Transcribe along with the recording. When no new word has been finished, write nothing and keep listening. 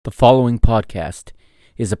The following podcast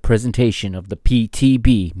is a presentation of the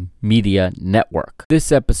PTB Media Network.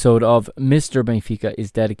 This episode of Mr. Benfica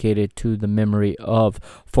is dedicated to the memory of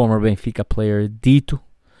former Benfica player Dito,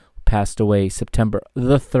 who passed away September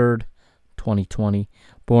the 3rd, 2020.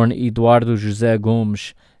 Born Eduardo José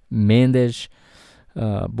Gomes Mendes,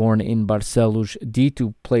 born in Barcelos,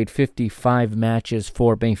 Dito played 55 matches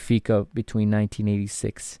for Benfica between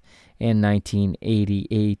 1986 and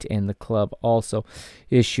 1988, and the club also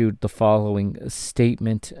issued the following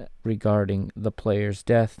statement regarding the player's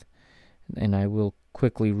death, and I will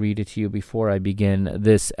quickly read it to you before I begin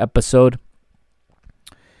this episode.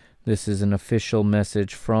 This is an official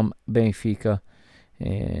message from Benfica,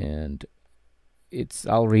 and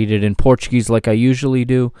I'll read it in Portuguese like I usually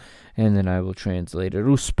do, and then I will translate it.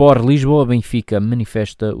 O Sport Lisboa Benfica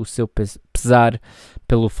manifesta o seu pesar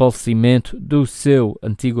pelo falecimento do seu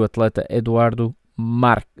antigo atleta Eduardo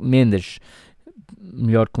Mendes,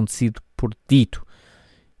 melhor conhecido por Dito,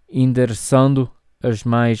 endereçando as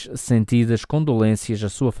mais sentidas condolências à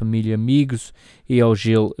sua família, amigos e ao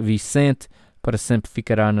Gil Vicente. Para sempre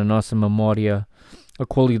ficará na nossa memória a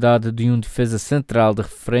qualidade de defesa central de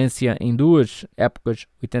referência em duas épocas,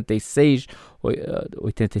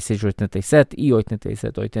 86-87 e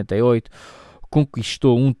 87-88.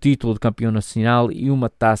 Conquistou um título de campeão nacional e uma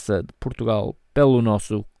taça de Portugal pelo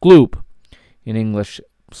nosso clube. In English,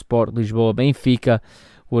 Sport Lisboa Benfica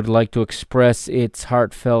would like to express its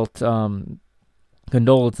heartfelt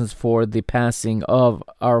condolences for the passing of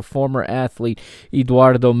our former athlete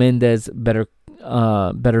Eduardo Mendes, better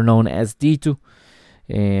known as Dito,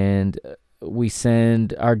 and we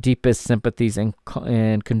send our deepest sympathies and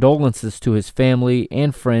condolences to his family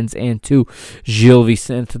and friends, and to Gil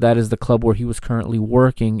Vicente. That is the club where he was currently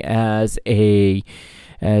working as a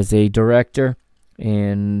director,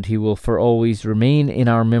 and he will for always remain in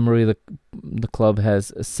our memory. The club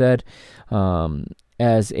has said,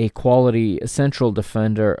 as a quality central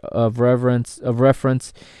defender of reference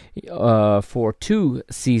for two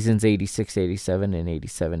seasons, 86-87 and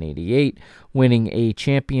 87-88, winning a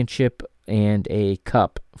championship and a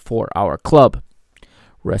cup for our club.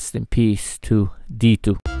 Rest in peace to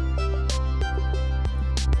Dito.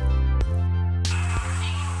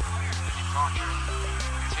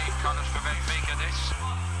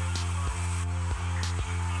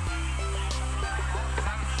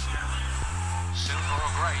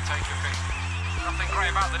 Take your pick. Nothing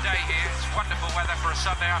grey about the day here. It's wonderful weather for a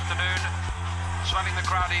Sunday afternoon, swelling the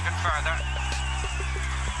crowd even further.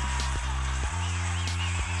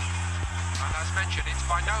 And as mentioned, it's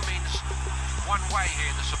by no means one way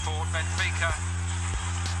here, the support. Benfica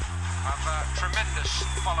have a tremendous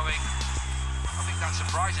following. I think that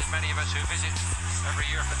surprises many of us who visit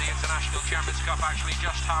every year for the International Champions Cup, actually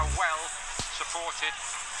just how well supported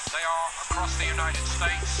they are across the United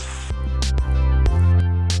States.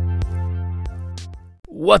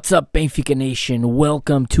 What's up, Benfica Nation?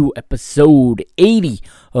 Welcome to episode 80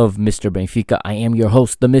 of Mr. Benfica. I am your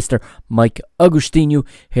host, the Mr. Mike Agostinho,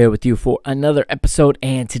 here with you for another episode.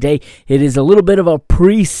 And today it is a little bit of a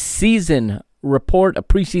preseason report, a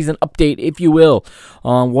preseason update, if you will,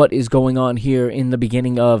 on what is going on here in the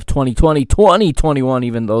beginning of 2021,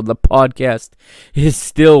 even though the podcast is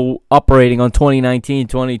still operating on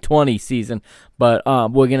 2019-2020 season. But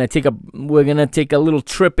we're gonna take a little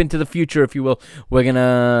trip into the future, if you will. We're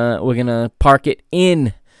gonna park it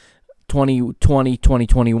in 2020,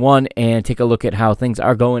 2021, and take a look at how things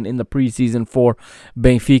are going in the preseason for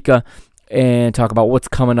Benfica, and talk about what's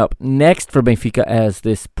coming up next for Benfica as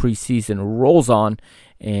this preseason rolls on.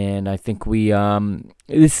 And I think this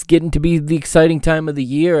is getting to be the exciting time of the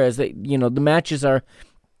year, as the matches are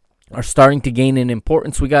starting to gain in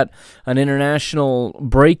importance. We got an international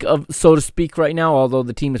break, so to speak, right now, although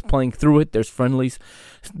the team is playing through it. There's friendlies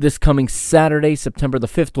this coming Saturday. September the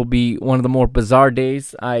 5th will be one of the more bizarre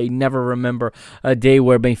days. I never remember a day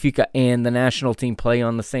where Benfica and the national team play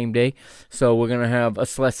on the same day. So we're going to have a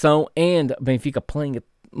Seleção and Benfica playing at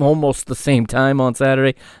almost the same time on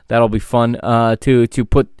Saturday. That'll be fun to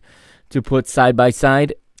put side by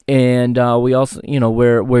side. And we also,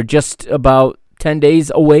 we're just about 10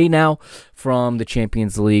 days away now from the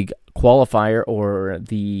Champions League qualifier, or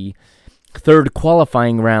the third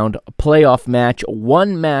qualifying round playoff match.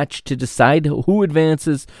 One match to decide who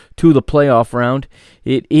advances to the playoff round.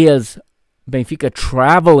 It is Benfica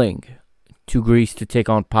traveling to Greece to take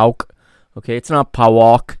on PAOK. Okay, it's not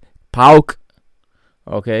PAOK. PAOK.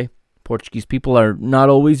 Okay, Portuguese people are not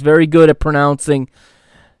always very good at pronouncing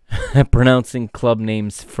club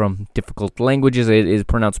names from difficult languages. It is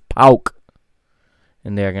pronounced PAOK.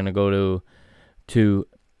 And they're going to go to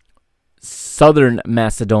Southern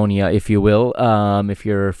Macedonia, if you will, if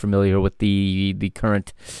you're familiar with the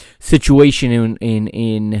current situation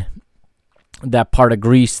in that part of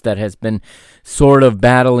Greece that has been sort of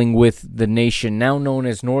battling with the nation now known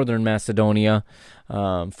as Northern Macedonia,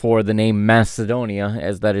 for the name Macedonia,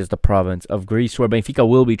 as that is the province of Greece, where Benfica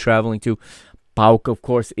will be traveling to. PAOK, of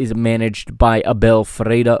course, is managed by Abel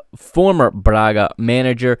Ferreira, former Braga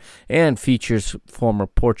manager, and features former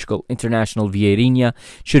Portugal international Vieirinha.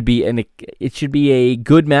 It should be a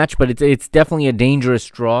good match, but it's definitely a dangerous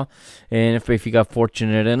draw. And if Benfica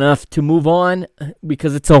fortunate enough to move on,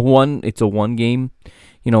 because it's a one game,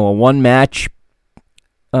 a one match,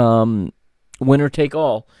 winner take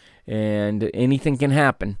all. And anything can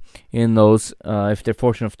happen in those. If they're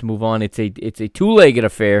fortunate enough to move on, it's a two-legged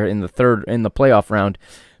affair in the playoff round.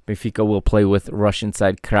 Benfica will play with Russian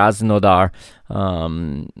side Krasnodar,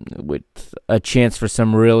 with a chance for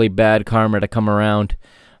some really bad karma to come around.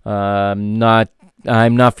 I'm not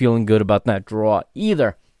feeling good about that draw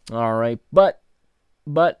either. All right, but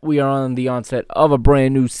we are on the onset of a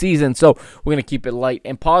brand new season, so we're going to keep it light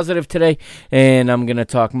and positive today, and I'm going to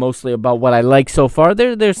talk mostly about what I like so far.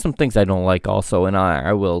 There's some things I don't like also, and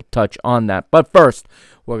I will touch on that. But first,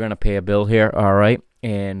 we're going to pay a bill here, all right?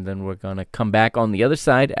 And then we're going to come back on the other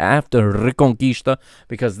side after Reconquista,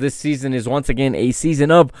 because this season is once again a season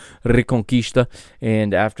of Reconquista,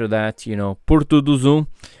 and after that, Porto do Zoom.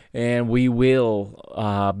 And we will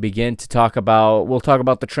begin to talk about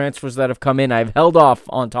the transfers that have come in. I've held off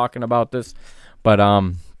on talking about this, but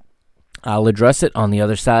I'll address it on the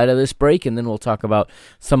other side of this break, and then we'll talk about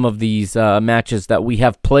some of these matches that we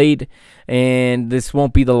have played. And this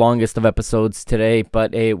won't be the longest of episodes today,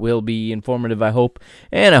 but it will be informative, I hope,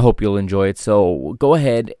 and I hope you'll enjoy it. So go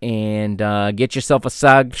ahead and get yourself a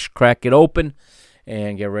Sagres, crack it open,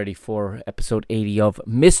 and get ready for episode 80 of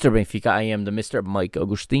Mr. Benfica. I am the Mr. Mike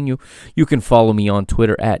Agostinho. You can follow me on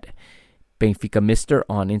Twitter at Benfica Mr.,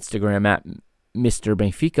 on Instagram at Mr.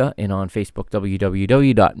 Benfica, and on Facebook,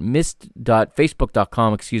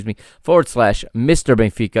 www.facebook.com/Mr.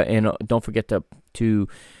 Benfica. And don't forget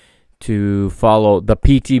to follow the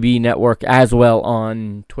PTB network as well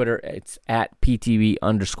on Twitter. It's at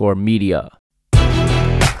PTB_media.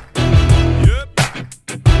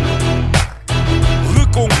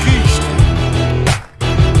 Reconquista.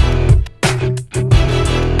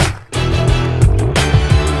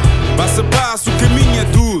 Passo a passo o caminho é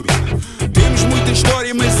duro. Temos muita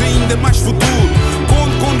história, mas ainda mais futuro.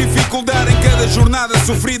 Conto com dificuldade em cada jornada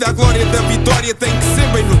sofrida. A glória da vitória tem que ser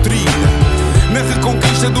bem nutrida. Na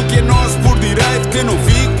reconquista do que é nosso por direito, que eu não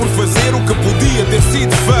fico por fazer o que podia ter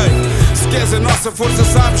sido feito. Se queres a nossa força,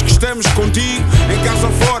 sabes que estamos contigo. Em casa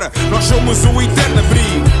ou fora, nós somos o eterno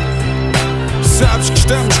abrigo. Sabes que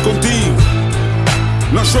estamos contigo.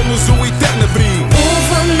 Nós somos o eterno abrigo.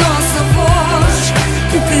 Ouve a nossa voz,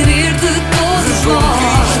 o querer de todos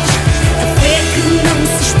nós. A fé que não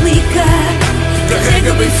se explica.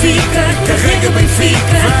 Carrega Benfica, carrega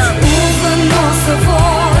Benfica. Ouve a nossa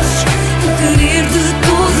voz, o querer de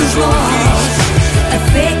todos nós. A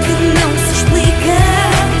fé que não se explica.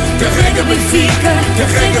 Carrega Benfica,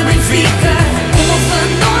 carrega Benfica. Ouve a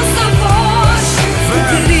nossa voz, o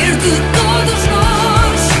querer de todos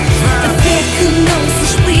nós. A fé que não se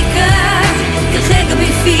explica. Carrega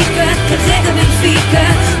Benfica, carrega Benfica.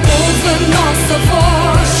 Ouve a nossa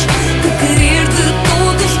voz, o querer de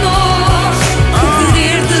todos nós. O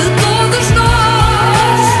querer de todos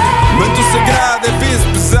nós. Manto sagrado é peso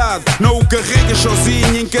pesado. Não o carregas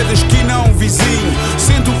sozinho, em cada esquina há um vizinho.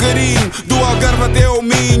 Sente o carinho do Algarve até ao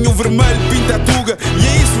Minho. O vermelho pinta a tuga e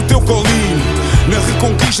é isso o teu colinho. Na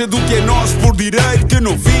reconquista do que é nosso por direito, que eu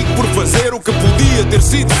não fico por fazer o que podia ter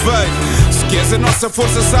sido feito. Se queres a nossa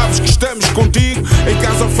força, sabes que estamos contigo. Em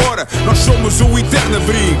casa ou fora, nós somos o eterno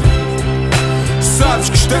abrigo. Sabes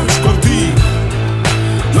que estamos contigo.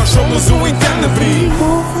 Nós somos o eterno abrigo.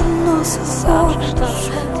 Ouve a nossa voz,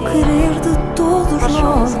 o querer de todos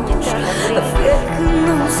nós. A fé que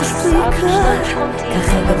não se explica.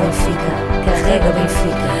 Carrega Benfica, carrega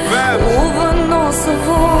Benfica. Ouve a nossa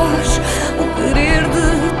voz, o querer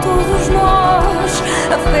de todos nós.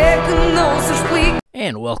 A fé que não se explica.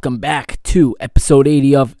 And welcome back to episode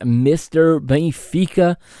 80 of Mr.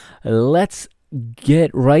 Benfica. Let's get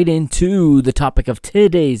right into the topic of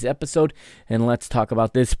today's episode, and let's talk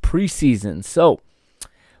about this preseason. So,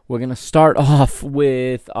 we're going to start off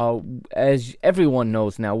with, as everyone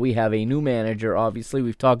knows now, we have a new manager. Obviously,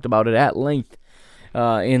 we've talked about it at length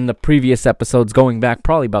in the previous episodes, going back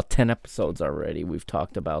probably about 10 episodes already. We've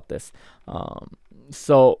talked about this.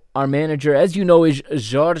 So, our manager, as you know, is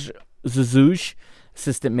Jorge Jesus.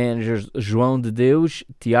 assistant managers João de Deus,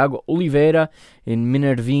 Tiago Oliveira, and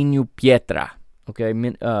Minervinho Pietra. Okay,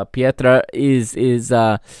 Pietra is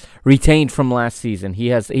retained from last season. He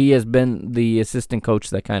has been the assistant coach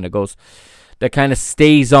that kind of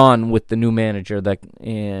stays on with the new manager.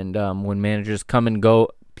 When managers come and go,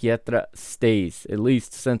 Pietra stays, at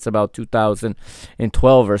least since about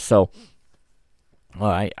 2012 or so.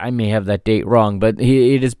 I may have that date wrong, but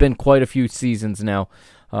it has been quite a few seasons now.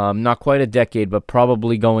 Not quite a decade, but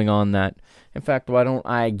probably going on that. In fact, why don't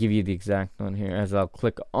I give you the exact one here as I'll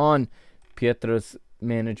click on Pietra's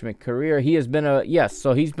management career. He has been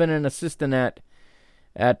he's been an assistant at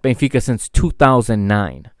Benfica since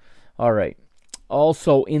 2009. All right.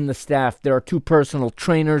 Also in the staff, there are two personal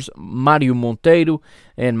trainers, Mario Monteiro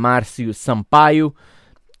and Marcio Sampaio,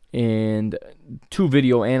 and two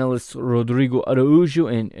video analysts, Rodrigo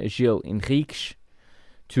Araújo and Gil Henriques,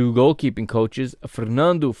 two goalkeeping coaches,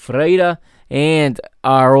 Fernando Freire, and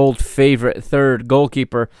our old favorite third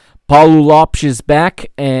goalkeeper, Paulo Lopes, is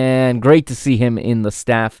back, and great to see him in the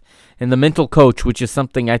staff. And the mental coach, which is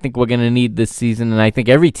something I think we're going to need this season, and I think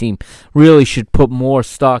every team really should put more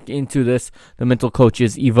stock into this. The mental coach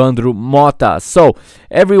is Ivandro Mota. So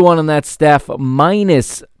everyone on that staff,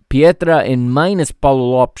 minus Pietra and minus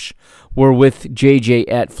Paulo Lopes, were with JJ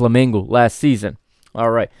at Flamengo last season.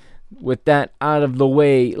 All right. With that out of the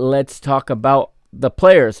way, let's talk about the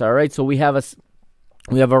players. All right. So we have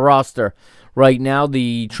a roster. Right now,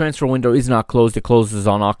 the transfer window is not closed. It closes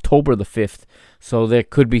on October the 5th. So there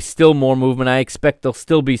could be still more movement. I expect there'll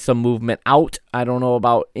still be some movement out. I don't know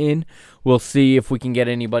about in. We'll see if we can get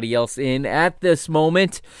anybody else in. At this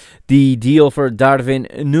moment, the deal for Darwin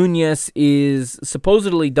Núñez is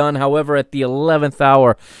supposedly done. However, at the 11th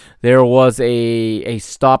hour, there was a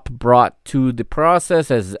stop brought to the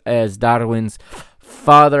process as Darwin's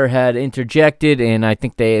father had interjected, and I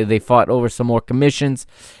think they fought over some more commissions,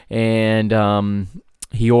 and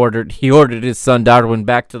he ordered his son Darwin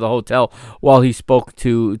back to the hotel while he spoke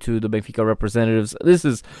to the Benfica representatives. This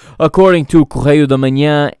is according to Correio da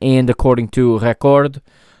Manhã and according to Record,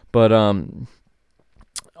 but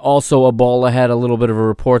also, Abola had a little bit of a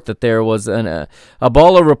report that there was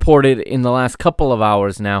Abola reported in the last couple of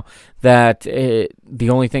hours now that the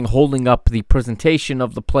only thing holding up the presentation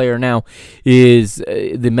of the player now is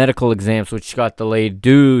the medical exams, which got delayed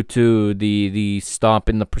due to the stop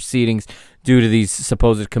in the proceedings, due to these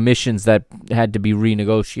supposed commissions that had to be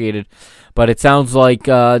renegotiated. But it sounds like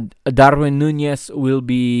Darwin Núñez will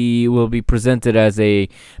be presented as a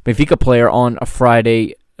Benfica player on a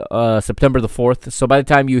Friday, September the 4th. So by the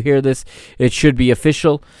time you hear this, it should be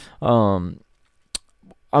official.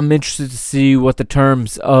 I'm interested to see what the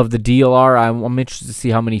terms of the deal are. I'm interested to see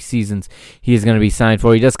how many seasons he is going to be signed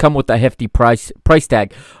for. He does come with a hefty price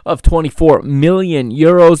tag of 24 million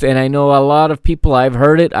euros, and I know a lot of people, I've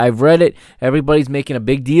heard it, I've read it, everybody's making a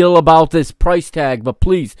big deal about this price tag, but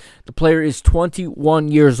please, the player is 21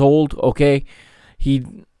 years old, okay?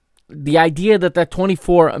 The idea that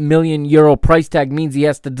 24 million euro price tag means he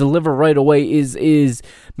has to deliver right away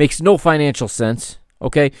makes no financial sense.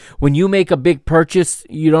 Okay, when you make a big purchase,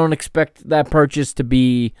 you don't expect that purchase to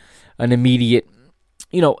be an immediate,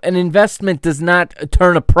 an investment does not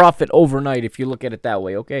turn a profit overnight if you look at it that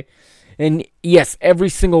way, okay? And yes, every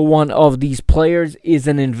single one of these players is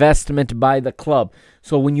an investment by the club.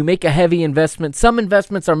 So when you make a heavy investment, some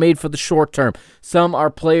investments are made for the short term. Some are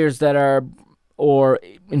players that are, or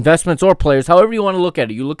investments or players, however you want to look at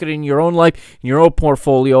it. You look at it in your own life, in your own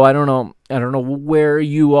portfolio. I don't know where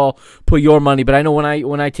you all put your money, but I know when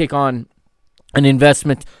I take on an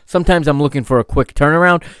investment, sometimes I'm looking for a quick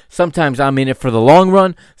turnaround. Sometimes I'm in it for the long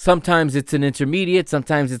run. Sometimes it's an intermediate.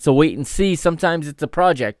 Sometimes it's a wait and see. Sometimes it's a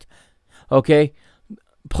project. Okay?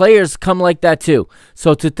 Players come like that too.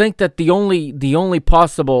 So to think that the only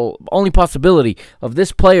possibility of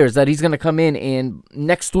this player is that he's going to come in and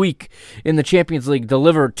next week in the Champions League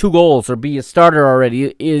deliver 2 goals or be a starter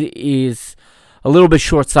already is a little bit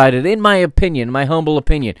short-sighted, in my opinion, my humble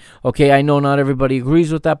opinion. Okay, I know not everybody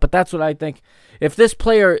agrees with that, but that's what I think. If this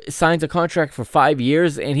player signs a contract for 5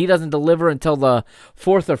 years and he doesn't deliver until the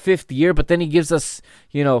 4th or 5th year, but then he gives us,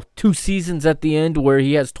 2 seasons at the end where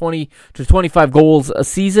he has 20 to 25 goals a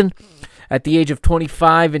season at the age of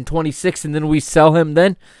 25 and 26, and then we sell him,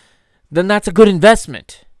 then that's a good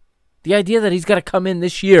investment. The idea that he's got to come in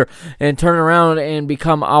this year and turn around and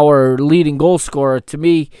become our leading goal scorer, to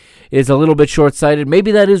me, is a little bit short-sighted.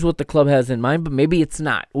 Maybe that is what the club has in mind, but maybe it's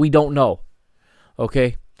not. We don't know.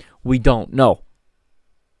 Okay? We don't know.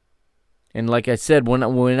 And like I said, when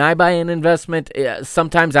I buy an investment,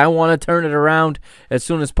 sometimes I want to turn it around as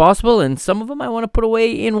soon as possible, and some of them I want to put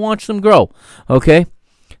away and watch them grow. Okay?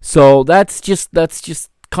 So that's just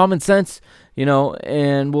common sense,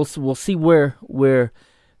 and we'll see where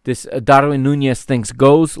this Darwin Nunez things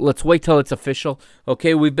goes. Let's wait till it's official.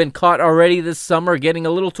 Okay, we've been caught already this summer getting a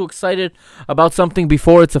little too excited about something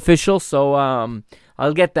before it's official, so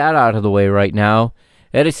I'll get that out of the way right now.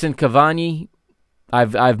 Edinson Cavani,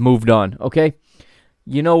 I've moved on, okay?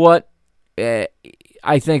 You know what?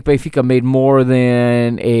 I think Benfica made more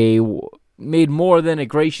than a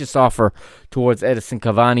gracious offer towards Edinson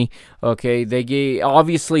Cavani. Okay,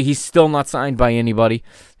 obviously he's still not signed by anybody.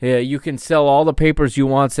 You can sell all the papers you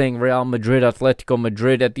want saying Real Madrid, Atletico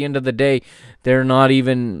Madrid. At the end of the day, they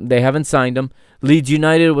haven't signed him. Leeds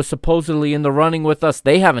United was supposedly in the running with us.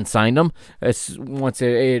 They haven't signed him once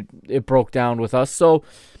it broke down with us. So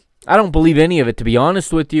I don't believe any of it, to be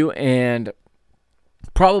honest with you, and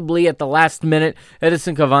probably at the last minute,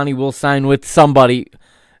 Edinson Cavani will sign with somebody,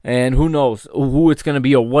 and who knows who it's going to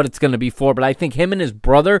be or what it's going to be for. But I think him and his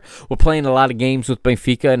brother were playing a lot of games with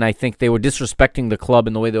Benfica, and I think they were disrespecting the club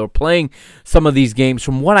in the way they were playing some of these games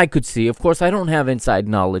from what I could see. Of course, I don't have inside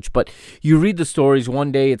knowledge, but you read the stories.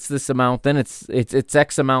 One day it's this amount, then it's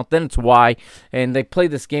X amount, then it's Y, and they play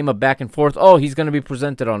this game of back and forth. Oh, he's going to be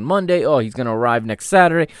presented on Monday. Oh, he's going to arrive next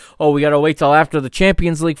Saturday. Oh, we got to wait till after the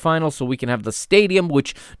Champions League final so we can have the stadium,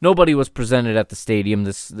 which nobody was presented at the stadium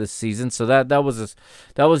this season. So that was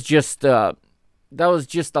just a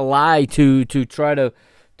lie to try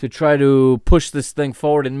to push this thing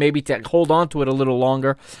forward and maybe to hold on to it a little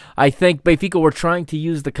longer. I think Benfica were trying to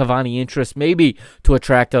use the Cavani interest maybe to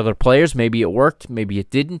attract other players. Maybe it worked, maybe it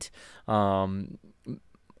didn't.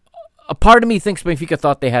 A part of me thinks Benfica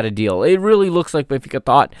thought they had a deal. It really looks like Benfica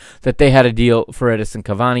thought that they had a deal for Edinson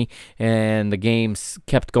Cavani, and the games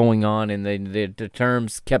kept going on, and the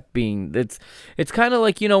terms kept being. It's kind of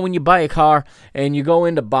like, when you buy a car and you go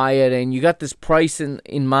in to buy it, and you got this price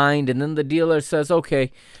in mind, and then the dealer says,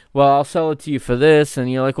 okay, well, I'll sell it to you for this,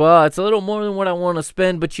 and you're like, well, it's a little more than what I want to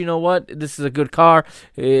spend, but you know what? This is a good car.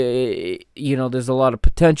 There's a lot of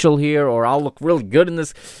potential here, or I'll look really good in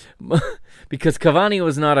this. Because Cavani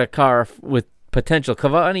was not a car with potential.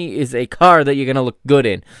 Cavani is a car that you're going to look good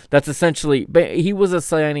in. That's essentially, he was a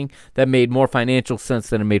signing that made more financial sense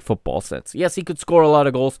than it made football sense. Yes, he could score a lot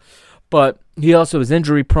of goals, but he also is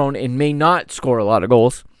injury prone and may not score a lot of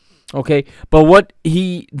goals. Okay, but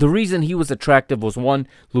the reason he was attractive was, one,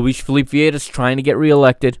 Luis Felipe Vieira's trying to get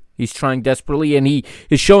reelected. He's trying desperately, and he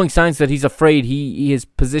is showing signs that he's afraid his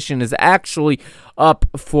position is actually up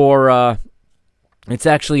for. It's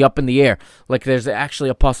actually up in the air. Like, there's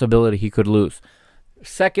actually a possibility he could lose.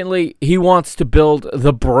 Secondly, he wants to build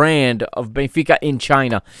the brand of Benfica in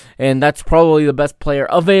China, and that's probably the best player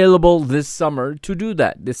available this summer to do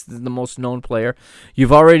that. This is the most known player.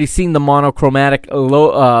 You've already seen the monochromatic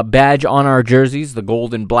badge on our jerseys, the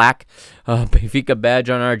gold and black Benfica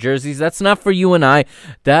badge on our jerseys. That's not for you and I.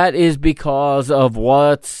 That is because of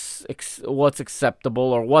what's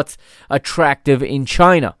acceptable or what's attractive in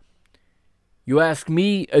China. You ask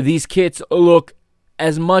me, these kits look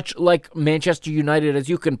as much like Manchester United as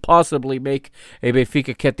you can possibly make a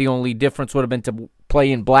Benfica kit. The only difference would have been to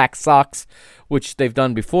play in black socks, which they've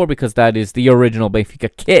done before because that is the original Benfica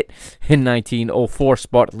kit in 1904.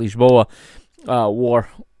 Sport Lisboa wore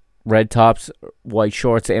red tops, white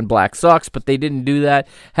shorts, and black socks, but they didn't do that.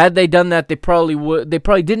 Had they done that, they probably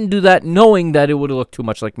didn't do that knowing that it would have looked too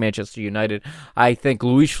much like Manchester United. I think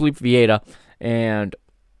Luis Felipe Vieira and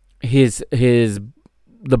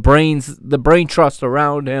the brain trust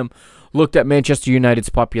around him looked at Manchester United's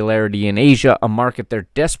popularity in Asia, a market they're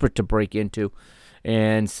desperate to break into,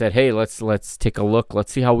 and said, hey, let's take a look.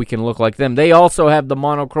 Let's see how we can look like them. They also have the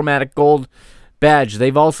monochromatic gold badge.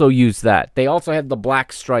 They've also used that. They also have the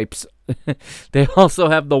black stripes. They also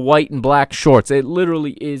have the white and black shorts. It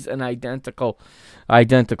literally is an identical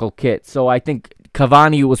kit. So I think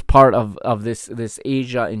Cavani was part of this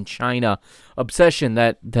Asia and China obsession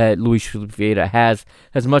that Luis Felipe Vieira has,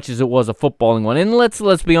 as much as it was a footballing one. And let's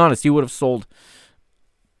be honest, he would have sold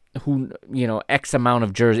X amount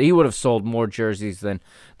of jerseys. He would have sold more jerseys than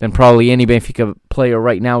probably any Benfica player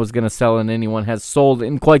right now is going to sell, and anyone has sold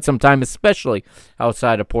in quite some time, especially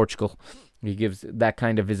outside of Portugal. He gives that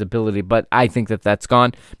kind of visibility, but I think that's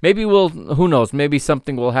gone. Maybe who knows, maybe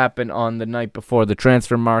something will happen on the night before the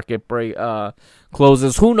transfer market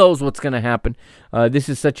closes. Who knows what's going to happen? This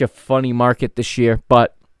is such a funny market this year,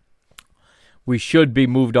 but we should be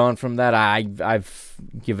moved on from that. I've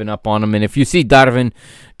given up on him. And if you see Darwin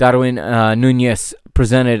Nunez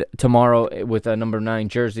presented tomorrow with a number 9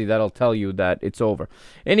 jersey, that'll tell you that it's over.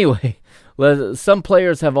 Anyway, some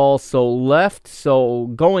players have also left. So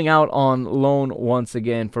going out on loan once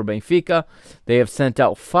again for Benfica. They have sent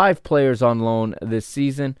out 5 players on loan this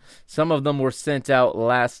season. Some of them were sent out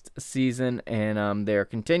last season, and they're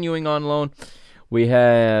continuing on loan. We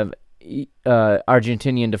have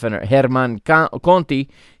Argentinian defender Herman Conti.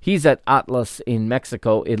 He's at Atlas in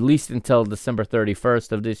Mexico, at least until December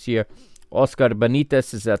 31st of this year. Oscar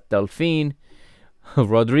Benitez is at Delfín.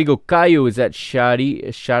 Rodrigo Caio is at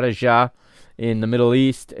Sharjah in the Middle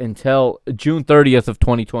East until June 30th of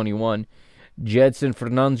 2021. Jedson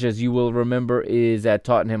Fernandes, as you will remember, is at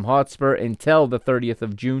Tottenham Hotspur until the 30th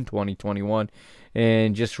of June 2021.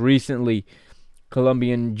 And just recently,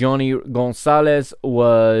 Colombian Johnny Gonzalez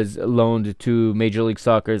was loaned to Major League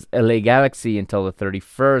Soccer's LA Galaxy until the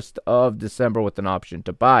 31st of December with an option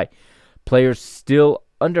to buy. Players still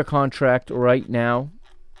under contract right now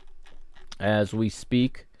as we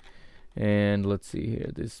speak. And let's see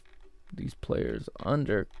here. These players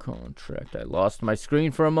under contract. I lost my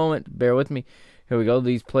screen for a moment. Bear with me. Here we go.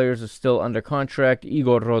 These players are still under contract.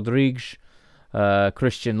 Igor Rodriguez,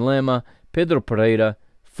 Christian Lema, Pedro Pereira,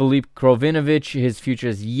 Filip Krovinovic. His future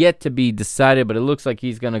is yet to be decided, but it looks like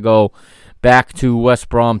he's going to go back to West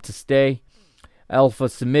Brom to stay. Alpha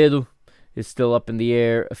Semedo is still up in the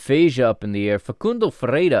air. Feja up in the air. Facundo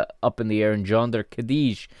Ferreira up in the air. And Jonder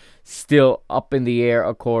Cadiz still up in the air,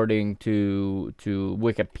 according to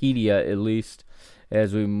Wikipedia, at least,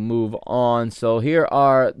 as we move on. So here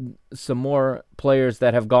are some more players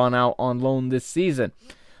that have gone out on loan this season.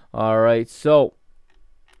 All right, so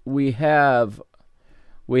we have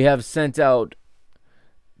sent out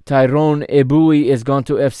Tyrone Eboué has gone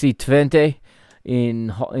to FC Twente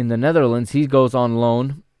in the Netherlands. He goes on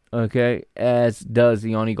loan. Okay, as does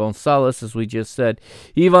Ioni Gonzalez, as we just said.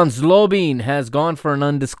 Ivan Zlobin has gone for an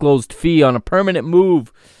undisclosed fee on a permanent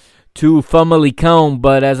move to Famalicão,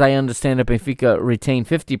 but as I understand it, Benfica retained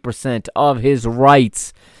 50% of his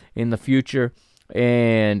rights in the future.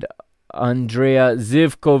 And Andrea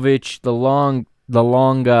Zivkovic, the long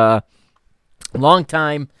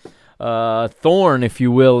time thorn, if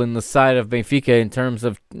you will, in the side of Benfica in terms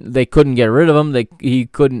of they couldn't get rid of him.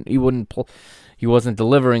 He wasn't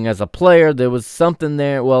delivering as a player. There was something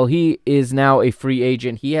there. Well, he is now a free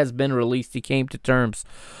agent. He has been released. He came to terms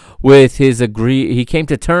with his release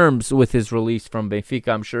from Benfica.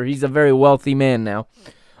 I'm sure he's a very wealthy man now.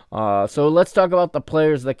 So let's talk about the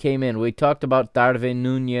players that came in. We talked about Darwin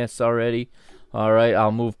Nunez already. All right,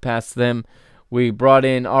 I'll move past them. We brought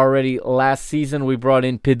in already last season. We brought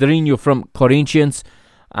in Pedrinho from Corinthians.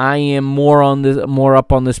 I am more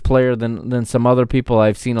up on this player than some other people.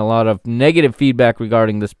 I've seen a lot of negative feedback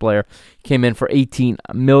regarding this player. Came in for 18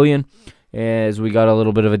 million, as we got a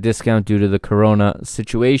little bit of a discount due to the Corona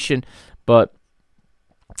situation. But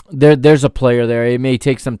there's a player there. It may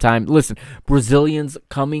take some time. Listen, Brazilians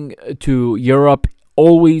coming to Europe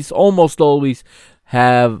almost always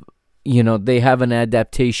have, they have an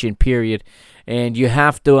adaptation period. And you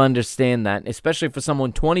have to understand that, especially for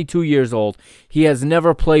someone 22 years old. He has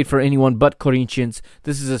never played for anyone but Corinthians.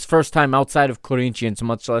 This is his first time outside of Corinthians,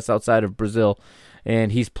 much less outside of Brazil.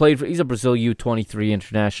 And he's a Brazil U23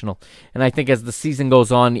 international. And I think as the season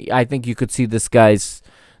goes on, I think you could see this guy's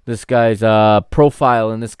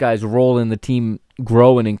profile and this guy's role in the team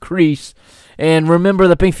grow and increase. And remember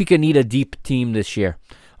that Benfica need a deep team this year.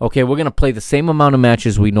 Okay, we're going to play the same amount of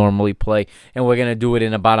matches we normally play, and we're going to do it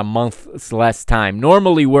in about a month's less time.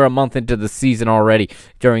 Normally, we're a month into the season already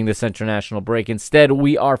during this international break. Instead,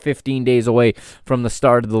 we are 15 days away from the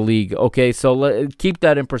start of the league. Okay, so keep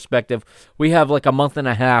that in perspective. We have like a month and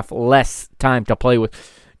a half less time to play with.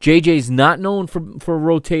 JJ's not known for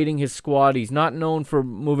rotating his squad. He's not known for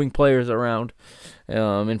moving players around.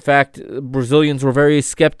 In fact, Brazilians were very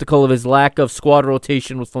skeptical of his lack of squad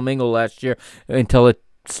rotation with Flamengo last year until it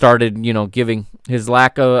started, giving his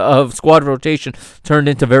lack of squad rotation turned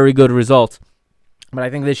into very good results. But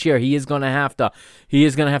I think this year he is going to have to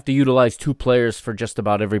utilize 2 players for just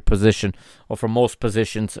about every position, or for most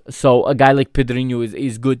positions. So a guy like Pedrinho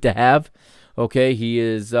is good to have. Okay,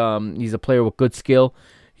 he's a player with good skill.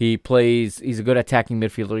 He's a good attacking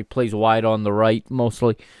midfielder. He plays wide on the right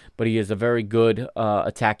mostly, but he is a very good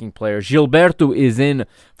attacking player. Gilberto is in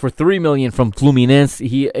for 3 million from Fluminense.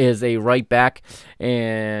 He is a right back,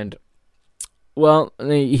 and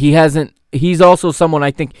he's also someone I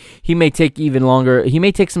think he may take even longer. He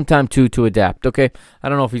may take some time to adapt. Okay, I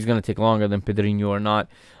don't know if he's going to take longer than Pedrinho or not.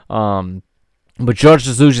 But Jorge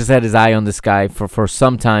Jesus has had his eye on this guy for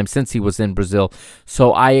some time since he was in Brazil.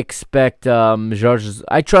 So I expect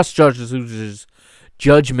I trust Jorge Jesus'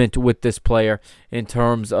 judgment with this player in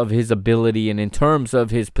terms of his ability and in terms of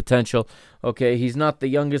his potential. Okay, he's not the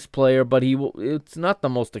youngest player, but it's not the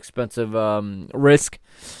most expensive risk.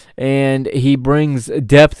 And he brings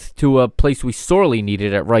depth to a place we sorely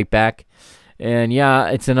needed at right back. And yeah,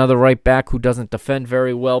 it's another right back who doesn't defend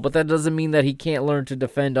very well, but that doesn't mean that he can't learn to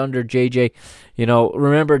defend under JJ. You know,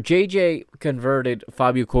 remember, JJ converted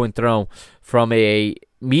Fabio Coentrão from a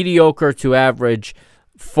mediocre to average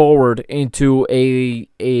forward into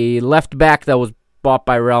a left back that was bought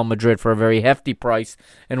by Real Madrid for a very hefty price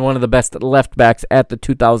and one of the best left backs at the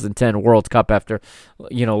 2010 World Cup after,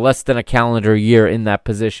 less than a calendar year in that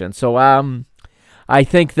position. So, I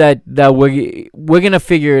think that we're going to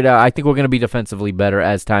figure it out. I think we're going to be defensively better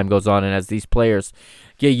as time goes on and as these players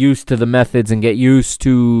get used to the methods and get used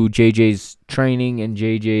to JJ's training and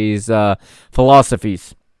JJ's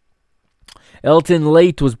philosophies. Elton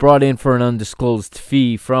Leite was brought in for an undisclosed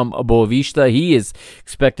fee from Boavista. He is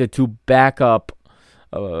expected to back up.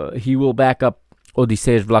 He will back up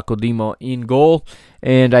Odysseas Vlachodimo in goal,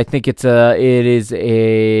 and I think it is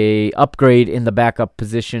a upgrade in the backup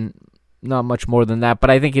position. Not much more than that,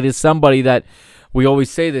 but I think it is somebody that we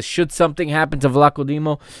always say this. Should something happen to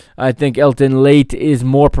Vlachodimo, I think Elton Leite is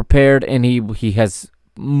more prepared, and he has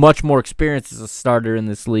much more experience as a starter in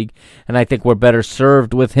this league, and I think we're better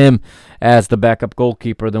served with him as the backup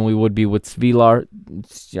goalkeeper than we would be with Svilar.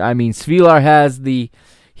 I mean, Svilar has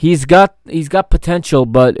he's got potential,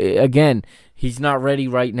 but again, he's not ready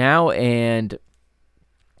right now, and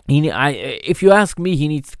if you ask me, he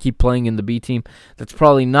needs to keep playing in the B team. That's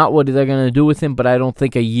probably not what they're going to do with him, but I don't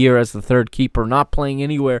think a year as the third keeper, not playing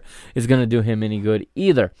anywhere, is going to do him any good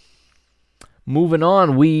either. Moving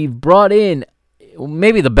on, we've brought in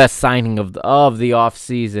maybe the best signing of the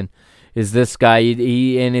offseason is this guy,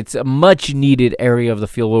 and it's a much-needed area of the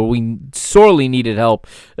field where we sorely needed help,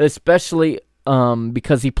 especially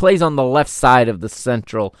because he plays on the left side of the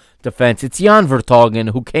central defense. It's Jan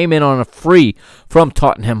Vertonghen, who came in on a free from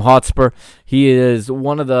Tottenham Hotspur. He is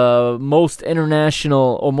one of the most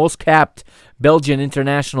international or most capped Belgian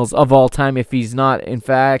internationals of all time, if he's not, in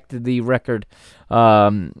fact, the record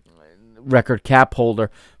cap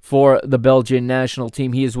holder for the Belgian national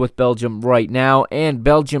team. He is with Belgium right now, and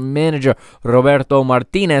Belgium manager Roberto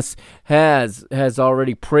Martinez has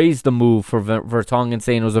already praised the move for Vertonghen,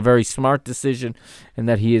 saying it was a very smart decision and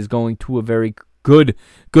that he is going to a very good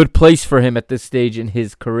place for him at this stage in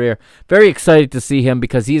his career. Very excited to see him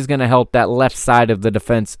because he's going to help that left side of the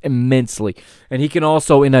defense immensely. And he can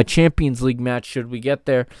also, in a Champions League match, should we get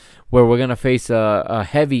there, where we're going to face a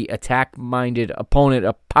heavy attack-minded opponent,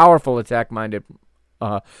 a powerful attack-minded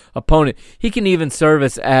opponent, he can even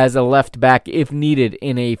service as a left back if needed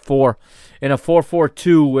in a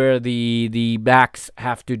 4-4-2 where the backs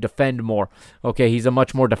have to defend more. Okay, he's a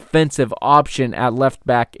much more defensive option at left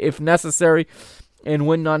back if necessary, and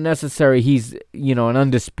when not necessary, he's an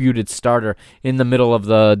undisputed starter in the middle of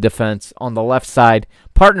the defense on the left side,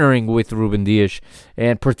 partnering with Ruben Dias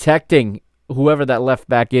and protecting whoever that left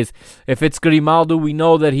back is. If it's Grimaldo, we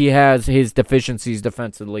know that he has his deficiencies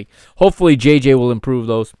defensively. Hopefully JJ will improve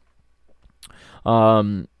those.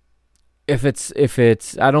 If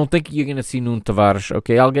it's I don't think you're gonna see Nuno Tavares.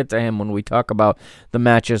 Okay, I'll get to him when we talk about the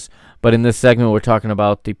matches, but in this segment we're talking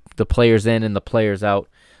about the players in and the players out.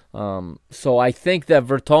 So I think that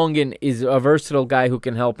Vertonghen is a versatile guy who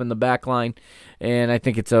can help in the back line, and I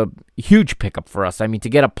think it's a huge pickup for us. I mean, to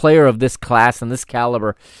get a player of this class and this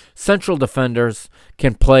caliber, central defenders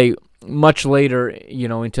can play much later,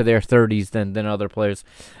 into their 30s than other players.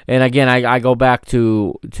 And again, I go back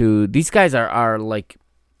to these guys are like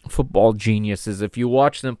football geniuses. If you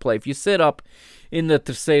watch them play, if you sit up in the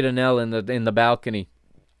terceira anel in the balcony,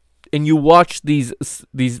 and you watch these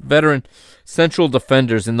veteran central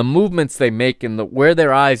defenders and the movements they make and where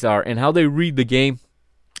their eyes are and how they read the game,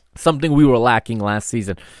 something we were lacking last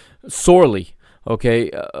season sorely. Okay,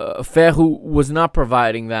 Ferro was not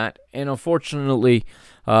providing that, and unfortunately,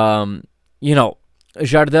 Jardel,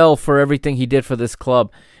 for everything he did for this club,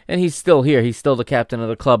 and he's still here, he's still the captain of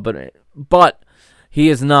the club, but he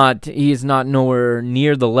is not nowhere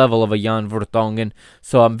near the level of a Jan Vertonghen.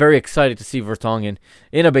 So I'm very excited to see Vertonghen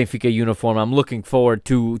in a Benfica uniform. I'm looking forward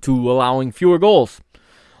to allowing fewer goals.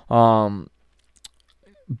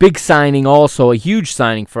 Big signing also, a huge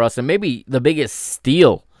signing for us, and maybe the biggest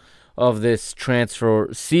steal of this transfer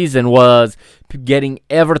season was getting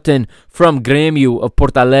Everton from Grêmio of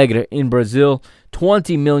Porto Alegre in Brazil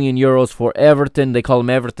 20 million euros for Everton. They call him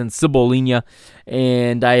Everton Cebolinha,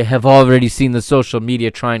 and I have already seen the social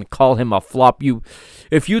media trying to call him a flop.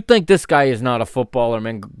 If you think this guy is not a footballer,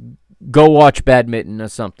 man, go watch badminton or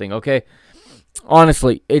something, okay?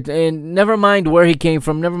 Honestly, and never mind where he came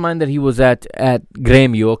from, never mind that he was at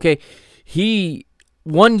Grêmio, okay? He,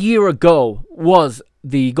 1 year ago, was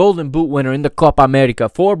the Golden Boot winner in the Copa America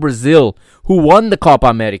for Brazil, who won the Copa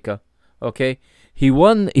America, okay? He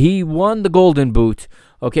won the Golden Boot,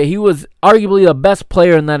 okay? He was arguably the best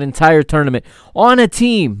player in that entire tournament on a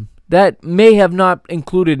team that may have not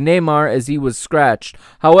included Neymar as he was scratched.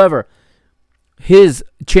 However, his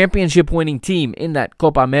championship-winning team in that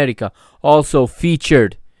Copa America also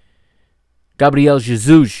featured Gabriel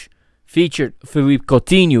Jesus, featured Philippe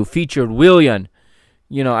Coutinho, featured Willian.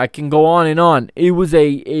 You know, I can go on and on. It was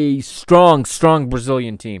a strong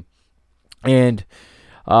Brazilian team. And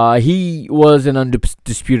he was an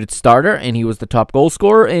undisputed starter, and he was the top goal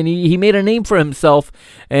scorer, and he made a name for himself.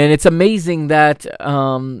 And it's amazing that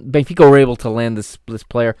Benfica were able to land this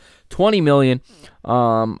player. 20 million.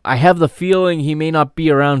 I have the feeling he may not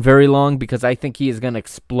be around very long because I think he is going to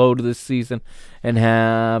explode this season and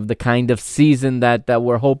have the kind of season that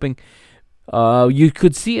we're hoping. You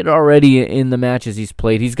could see it already in the matches he's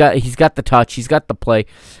played. He's got the touch. He's got the play.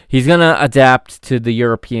 He's gonna adapt to the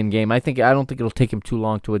European game. I don't think it'll take him too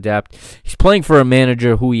long to adapt. He's playing for a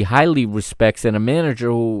manager who he highly respects and a manager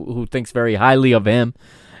who thinks very highly of him.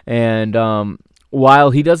 And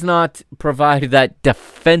while he does not provide that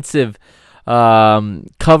defensive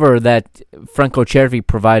cover that Franco Cervi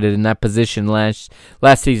provided in that position last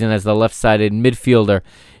season as the left-sided midfielder,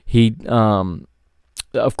 he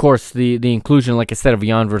of course, the inclusion, like I said, of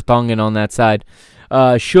Jan Vertonghen on that side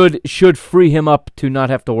should free him up to not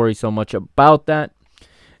have to worry so much about that.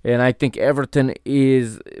 And I think Everton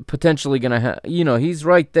is potentially going to he's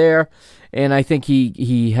right there, and I think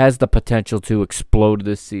he has the potential to explode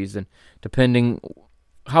this season, depending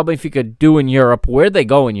how Benfica do in Europe, where they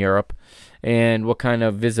go in Europe, and what kind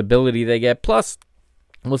of visibility they get. Plus,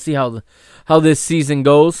 we'll see how this season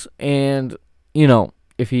goes, and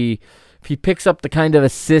if he picks up the kind of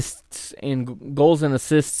assists and goals and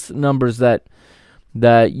assists numbers that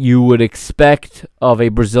you would expect of a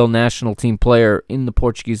Brazil national team player in the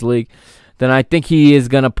Portuguese league, then I think he is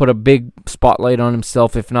going to put a big spotlight on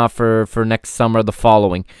himself, if not for next summer, the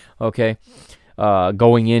following, okay?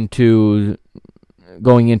 Going into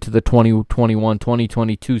the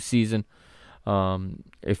 2021-2022 season.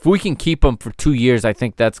 If we can keep him for 2 years, I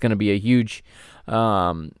think that's going to be a huge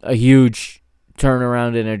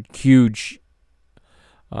turnaround and a huge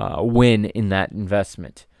win in that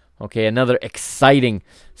investment. Okay, another exciting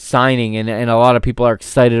signing, and a lot of people are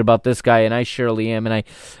excited about this guy, and I surely am. And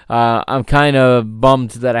I'm kind of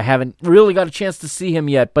bummed that I haven't really got a chance to see him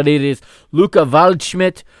yet. But it is Luca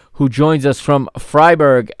Waldschmidt, who joins us from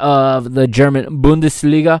Freiburg of the German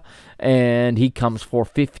Bundesliga, and he comes for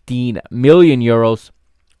 15 million euros.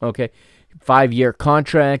 Okay. 5-year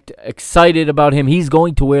contract. Excited about him. He's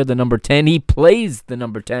going to wear the number 10. He plays the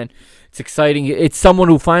number 10. It's exciting. It's someone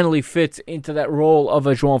who finally fits into that role of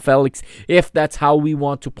a João Felix. If that's how we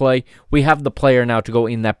want to play, we have the player now to go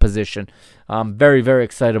in that position. I'm very, very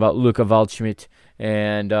excited about Luca Waldschmidt,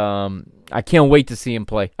 and I can't wait to see him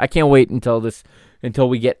play. I can't wait until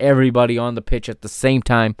we get everybody on the pitch at the same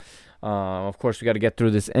time. Of course, we got to get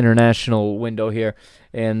through this international window here,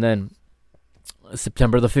 and then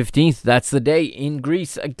September the 15th, that's the day in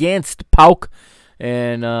Greece against PAOK,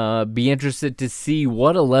 and be interested to see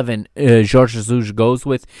what 11 Jorge Jesus goes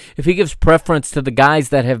with. If he gives preference to the guys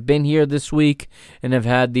that have been here this week and have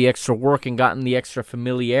had the extra work and gotten the extra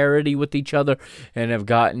familiarity with each other and have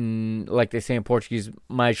gotten, like they say in Portuguese,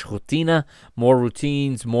 mais rotina, more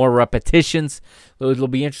routines, more repetitions, it'll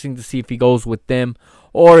be interesting to see if he goes with them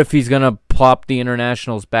or if he's going to plop the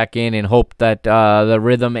internationals back in and hope that the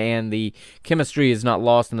rhythm and the chemistry is not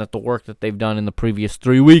lost and that the work that they've done in the previous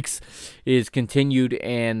 3 weeks is continued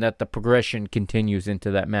and that the progression continues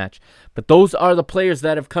into that match. But those are the players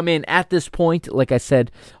that have come in at this point. Like I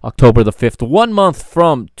said, October the 5th, 1 month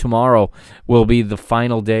from tomorrow, will be the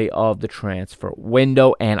final day of the transfer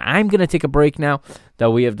window. And I'm going to take a break now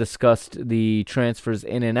that we have discussed the transfers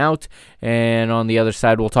in and out. And on the other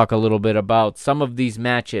side, we'll talk a little bit about some of these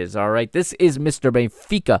matches. All right, this is Mr.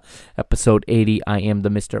 Benfica, episode 80. I am the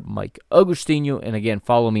Mr. Mike Agostinho. And again,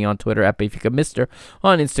 follow me on Twitter at Benfica Mister,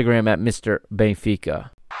 on Instagram at Mr. Benfica.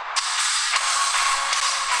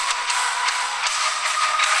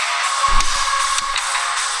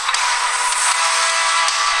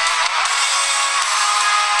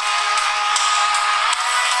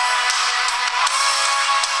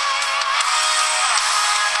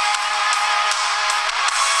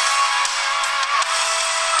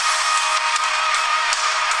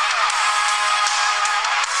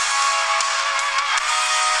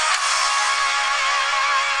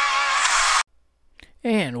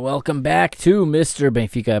 And welcome back to Mr.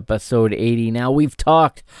 Benfica episode 80. Now, we've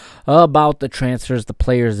talked about the transfers, the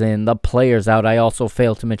players in, the players out. I also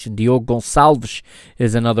failed to mention Diogo Gonçalves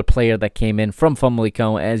is another player that came in from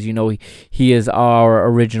Famalicão. As you know, he is our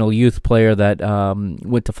original youth player that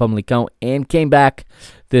went to Famalicão and came back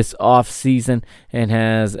this off-season and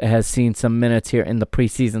has seen some minutes here in the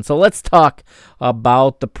preseason. So let's talk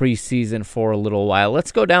about the preseason for a little while.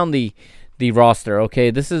 Let's go down the roster. Okay,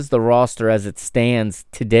 this is the roster as it stands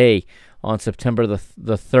today on September the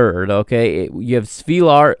 3rd. Okay, you have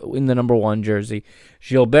Svilar in the number 1 jersey,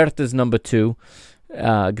 Gilberto is number 2,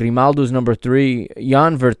 Grimaldo is number 3,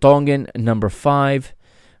 Jan Vertonghen number 5,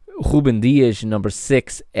 Ruben Dias number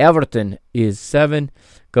 6, Everton is 7,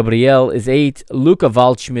 Gabriel is 8, Luka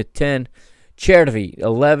Waldschmidt 10, Chervi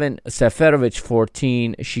 11, Seferovic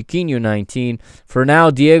 14, Chiquinho 19. For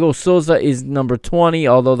now, Diego Souza is number 20,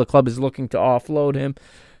 although the club is looking to offload him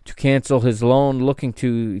to cancel his loan, looking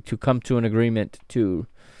to come to an agreement to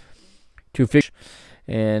fish.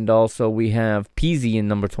 And also we have Pizzi in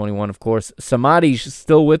number 21, of course. Samaris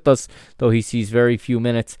still with us, though he sees very few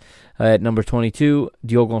minutes at number 22.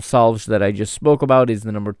 Diogo Gonçalves, that I just spoke about, is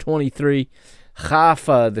the number 23.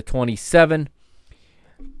 Rafa, the 27.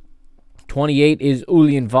 28 is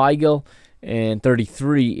Julian Weigel, and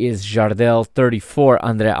 33 is Jardel. 34,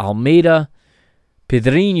 André Almeida.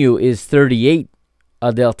 Pedrinho is 38.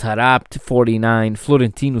 Adel Tarabt, 49.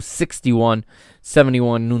 Florentino, 61.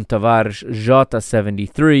 71, Nuno Tavares. Jota,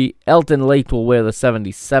 73. Elton Late will wear the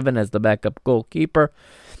 77 as the backup goalkeeper.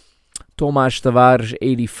 Tomas Tavares,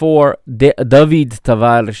 84. David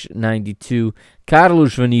Tavares, 92.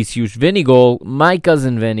 Carlos Vinicius, Vinny goal. My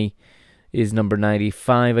cousin Vinny is number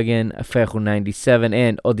 95 again, Ferro 97,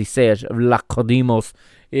 and Odysseas Vlachodimos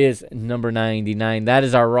is number 99. That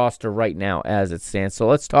is our roster right now as it stands. So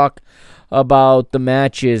let's talk about the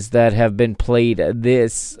matches that have been played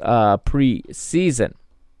this preseason.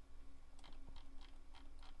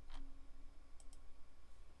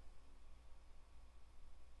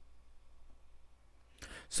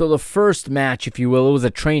 So the first match, if you will, it was a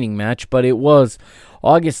training match, but it was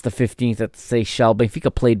August the 15th at the Seychelles.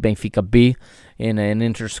 Benfica played Benfica B in an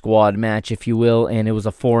inter-squad match, if you will, and it was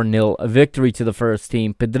a 4-0 victory to the first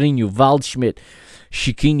team. Pedrinho, Waldschmidt,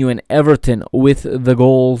 Chiquinho, and Everton with the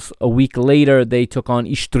goals. A week later, they took on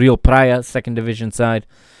Estoril Praia, second division side,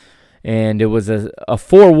 and it was a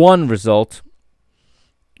 4-1 result.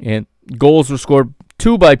 And goals were scored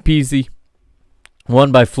 2 by Pizzi,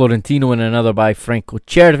 1 by Florentino, and another by Franco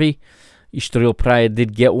Chervi. Estoril Praia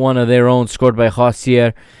did get one of their own, scored by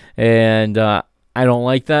Rossier, and I don't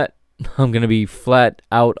like that. I'm going to be flat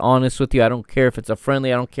out honest with you. I don't care if it's a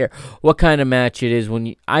friendly. I don't care what kind of match it is.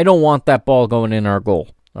 I don't want that ball going in our goal.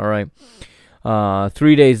 All right.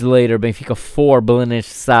 3 days later, Benfica 4, Belenenses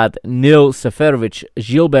SAD 0, Seferovic,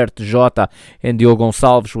 Gilberto, Jota, and Diogo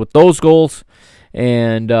Gonçalves with those goals.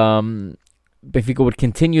 And Benfica would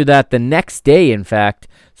continue that the next day, in fact.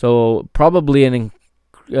 So probably an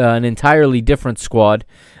entirely different squad.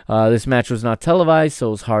 This match was not televised, so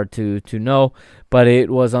it was hard to know. But it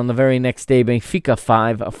was on the very next day, Benfica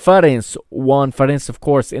 5, Farense 1. Farense, of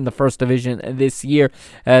course, in the first division this year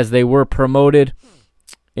as they were promoted.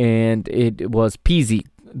 And it was Pizzi,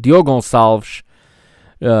 Diogo Gonçalves,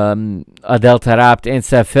 Adel Tarabt, and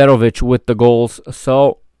Seferovic with the goals.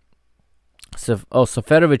 So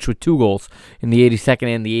Seferovic with 2 goals in the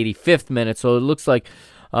 82nd and the 85th minute. So it looks like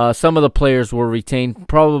some of the players were retained.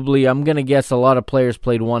 Probably, I'm going to guess a lot of players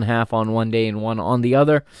played one half on one day and one on the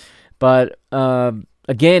other. But,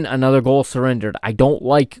 again, another goal surrendered. I don't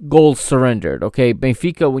like goals surrendered, okay?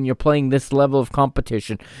 Benfica, when you're playing this level of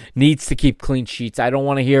competition, needs to keep clean sheets. I don't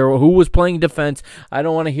want to hear who was playing defense. I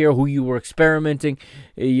don't want to hear who you were experimenting.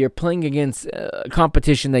 You're playing against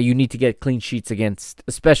competition that you need to get clean sheets against,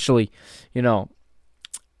 especially,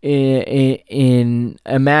 in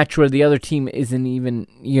a match where the other team isn't even,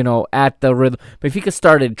 at the rhythm. Benfica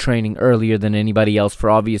started training earlier than anybody else for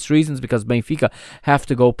obvious reasons, because Benfica have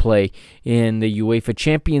to go play in the UEFA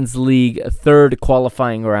Champions League third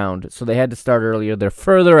qualifying round. So they had to start earlier. They're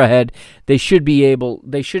further ahead. They should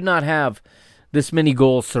not have this many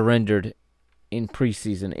goals surrendered in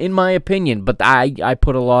preseason, in my opinion, but I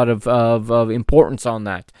put a lot of importance on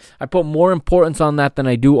that. I put more importance on that than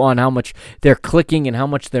I do on how much they're clicking and how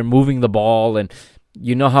much they're moving the ball, and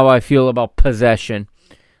you know how I feel about possession.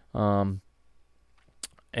 And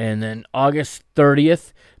then August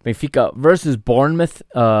 30th, Benfica versus Bournemouth,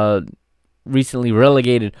 recently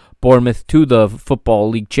relegated Bournemouth to the Football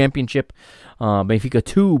League Championship. Benfica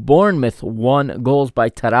 2, Bournemouth 1, goals by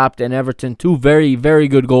Tarabt and Everton, 2 very, very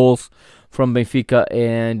good goals from Benfica,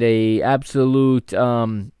 and a absolute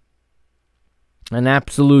an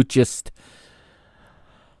absolute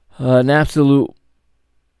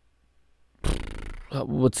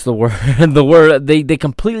what's the word? They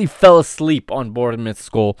completely fell asleep on Bournemouth's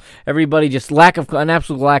goal. Everybody just an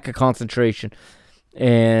absolute lack of concentration.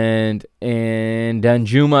 And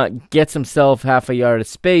Danjuma gets himself half a yard of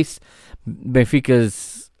space.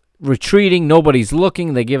 Benfica's retreating. Nobody's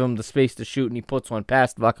looking. They give him the space to shoot, and he puts one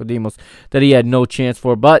past Vlachodimos that he had no chance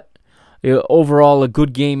for. But overall, a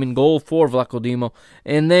good game in goal for Vlachodimo.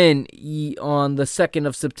 And then on the 2nd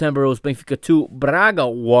of September, it was Benfica 2, Braga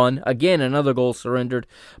 1. Again, another goal surrendered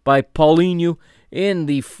by Paulinho in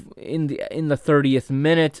the 30th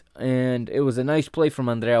minute, and it was a nice play from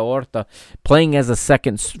Andrea Horta, playing as a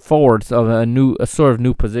second forward of a sort of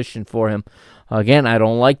new position for him. Again, I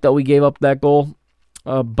don't like that we gave up that goal.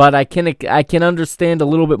 But I can understand a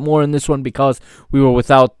little bit more in this one because we were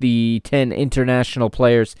without the 10 international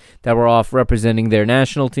players that were off representing their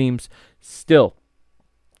national teams. Still,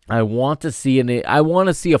 I want to see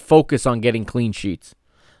a focus on getting clean sheets.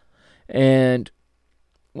 And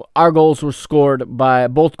our goals were scored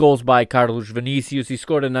both goals by Carlos Vinicius. He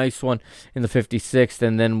scored a nice one in the 56th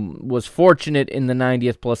and then was fortunate in the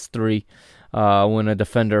 90th +3 when a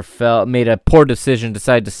defender made a poor decision,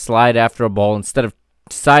 decided to slide after a ball instead of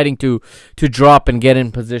deciding to drop and get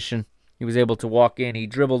in position. He was able to walk in. He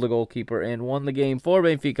dribbled the goalkeeper and won the game for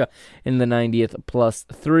Benfica in the 90th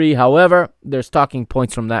 +3. However, there's talking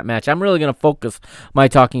points from that match. I'm really going to focus my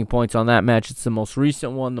talking points on that match. It's the most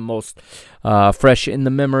recent one, the most fresh in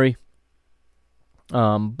the memory.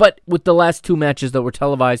 But with the last two matches that were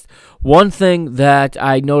televised, one thing that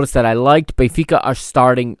I noticed that I liked, Benfica are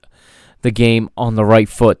starting the game on the right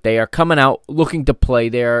foot. They are coming out looking to play.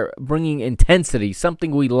 They are bringing intensity,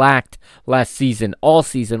 something we lacked last season. All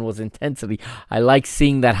season was intensity. I like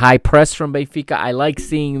seeing that high press from Benfica. I like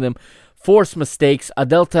seeing them force mistakes.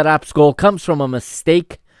 Adel Taarab's goal comes from a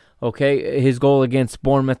mistake. Okay, his goal against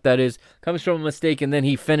Bournemouth, that is, comes from a mistake, and then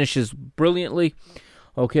he finishes brilliantly.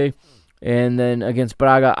 Okay. And then against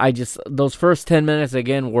Braga, those first 10 minutes,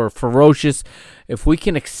 again, were ferocious. If we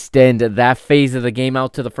can extend that phase of the game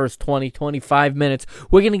out to the first 20, 25 minutes,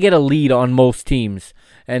 we're going to get a lead on most teams.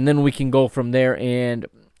 And then we can go from there. And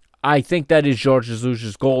I think that is Jorge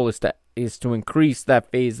Jesus' goal, is to increase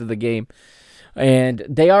that phase of the game. And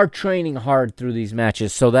they are training hard through these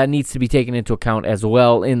matches, so that needs to be taken into account as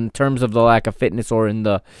well in terms of the lack of fitness or in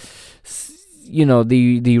the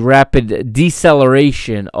the rapid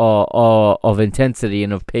deceleration of intensity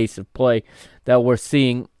and of pace of play that we're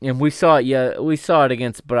seeing. And we saw it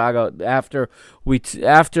against Braga after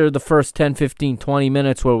the first 10, 15, 20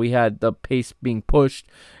 minutes where we had the pace being pushed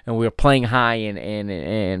and we were playing high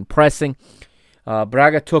and pressing.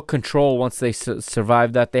 Braga took control once they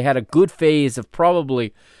survived that. They had a good phase of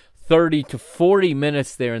probably 30 to 40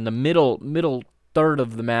 minutes there in the middle third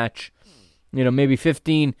of the match. Maybe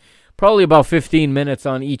 15. Probably about 15 minutes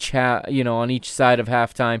on each side of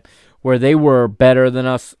halftime, where they were better than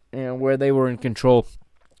us and where they were in control.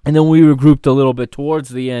 And then we regrouped a little bit towards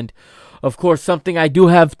the end. Of course, something I do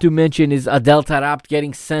have to mention is Adel Taarabt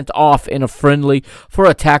getting sent off in a friendly for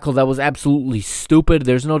a tackle that was absolutely stupid.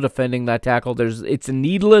 There's no defending that tackle. It's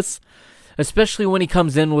needless, especially when he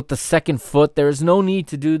comes in with the second foot. There's no need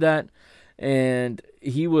to do that. And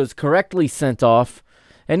he was correctly sent off.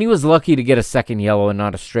 And he was lucky to get a second yellow and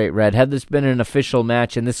not a straight red. Had this been an official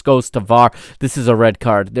match and this goes to VAR, this is a red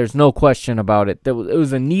card. There's no question about it. It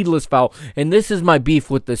was a needless foul. And this is my beef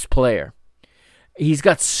with this player. He's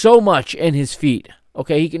got so much in his feet.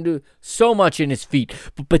 Okay, he can do so much in his feet.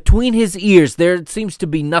 But between his ears, there seems to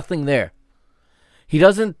be nothing there. He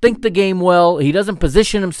doesn't think the game well. He doesn't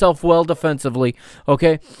position himself well defensively.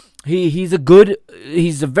 Okay. He's a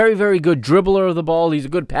very, very good dribbler of the ball. He's a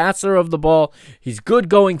good passer of the ball. He's good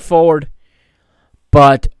going forward.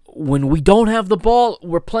 But when we don't have the ball,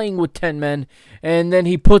 we're playing with 10 men. And then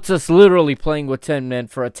he puts us literally playing with 10 men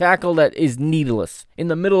for a tackle that is needless in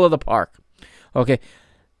the middle of the park. Okay.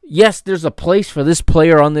 Yes, there's a place for this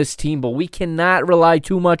player on this team, but we cannot rely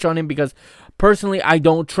too much on him because personally, I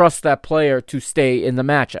don't trust that player to stay in the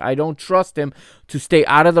match. I don't trust him to stay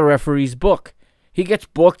out of the referee's book. He gets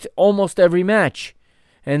booked almost every match.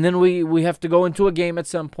 And then we have to go into a game at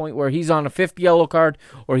some point where he's on a 5th yellow card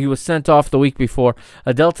or he was sent off the week before.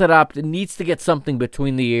 Adel Taarabt needs to get something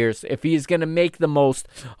between the ears if he is going to make the most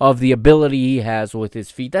of the ability he has with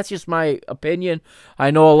his feet. That's just my opinion.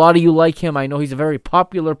 I know a lot of you like him. I know he's a very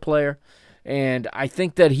popular player. And I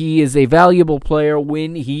think that he is a valuable player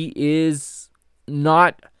when he is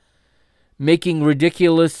not making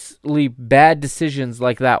ridiculously bad decisions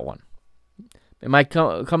like that one. Am I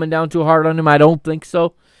coming down too hard on him? I don't think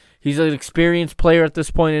so. He's an experienced player at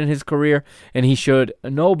this point in his career, and he should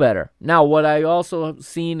know better. Now, what I also have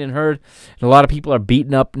seen and heard, and a lot of people are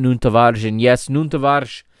beating up Nuno Tavares, and yes, Nuno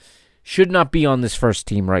Tavares should not be on this first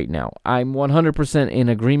team right now. I'm 100% in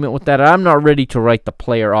agreement with that. I'm not ready to write the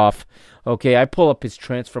player off. Okay, I pull up his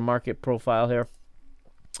transfer market profile here.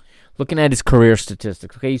 Looking at his career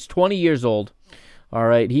statistics. Okay, he's 20 years old. All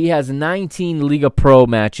right, he has 19 Liga Pro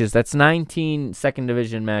matches. That's 19 second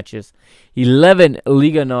division matches, 11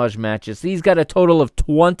 Liga NOS matches. He's got a total of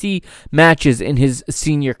 20 matches in his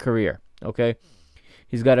senior career. Okay,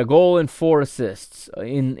 he's got a goal and 4 assists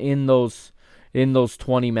in those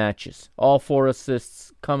 20 matches. All 4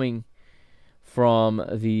 assists coming from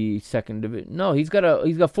the second division. No, he's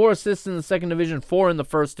got 4 assists in the second division, 4 in the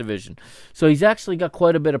first division. So he's actually got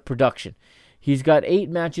quite a bit of production. He's got 8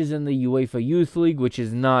 matches in the UEFA Youth League, which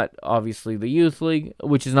is not obviously the Youth League,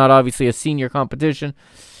 which is not obviously a senior competition.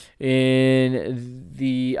 In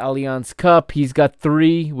the Allianz Cup, he's got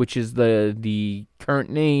 3, which is the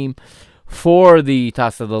current name for the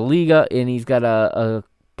Taça da Liga, and he's got a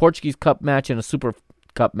Portuguese Cup match and a Super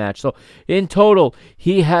Cup match. So in total,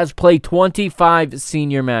 he has played 25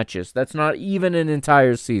 senior matches. That's not even an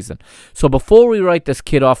entire season. So before we write this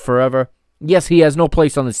kid off forever, yes, he has no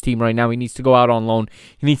place on this team right now. He needs to go out on loan.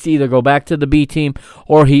 He needs to either go back to the B team,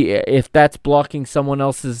 or if that's blocking someone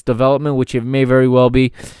else's development, which it may very well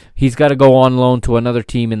be, he's got to go on loan to another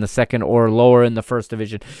team in the second or lower in the first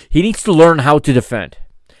division. He needs to learn how to defend.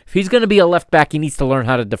 If he's going to be a left back, he needs to learn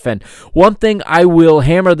how to defend. One thing I will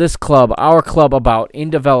hammer this club, our club, about in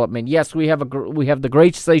development. Yes, we have the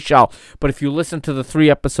great Seychelles, but if you listen to the 3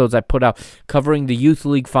 episodes I put out covering the Youth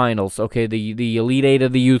League finals, okay, the Elite 8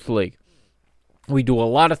 of the Youth League, we do a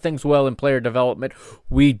lot of things well in player development.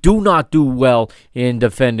 We do not do well in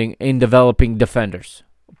developing defenders.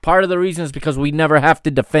 Part of the reason is because we never have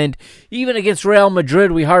to defend. Even against Real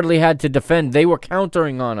Madrid, we hardly had to defend. They were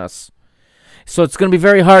countering on us. So it's going to be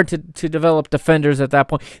very hard to develop defenders at that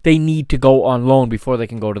point. They need to go on loan before they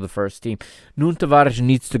can go to the first team. Nuno Tavares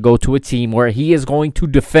needs to go to a team where he is going to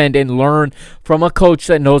defend and learn from a coach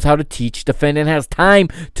that knows how to teach, defend, and has time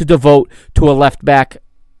to devote to a left back,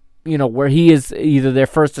 where he is either their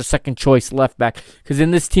first or second choice left back. Because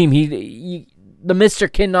in this team, the mister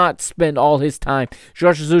cannot spend all his time.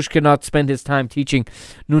 Jorge Jesus cannot spend his time teaching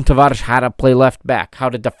Nuno Tavares how to play left back, how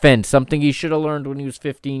to defend, something he should have learned when he was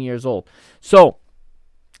 15 years old. So,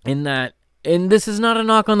 and this is not a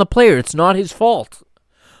knock on the player. It's not his fault.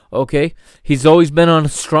 Okay? He's always been on a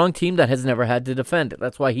strong team that has never had to defend it.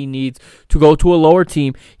 That's why he needs to go to a lower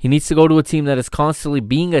team. He needs to go to a team that is constantly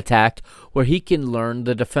being attacked, where he can learn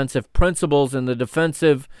the defensive principles and the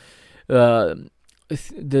defensive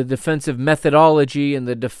methodology and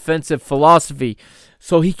the defensive philosophy,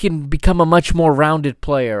 so he can become a much more rounded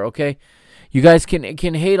player. Okay, you guys can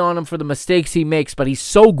hate on him for the mistakes he makes, but he's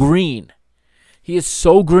so green. He is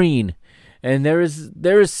so green, and there is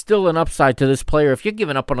still an upside to this player. If you're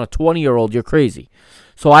giving up on a 20-year-old, you're crazy.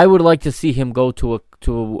 So I would like to see him go to a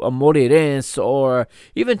Moreirense, or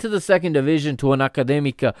even to the second division, to an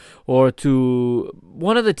Académica, or to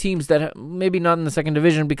one of the teams that maybe not in the second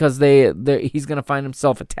division, because he's going to find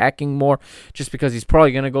himself attacking more, just because he's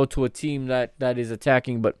probably going to go to a team that is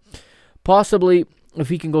attacking. But possibly, if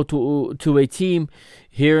he can go to a team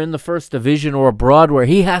here in the first division or abroad where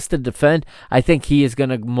he has to defend, I think he is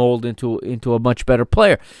going to mold into a much better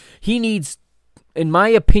player. He needs, in my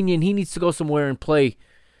opinion, he needs to go somewhere and play,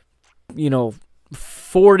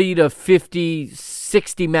 40 to 50,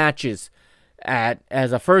 60 matches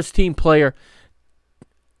as a first-team player,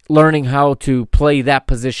 learning how to play that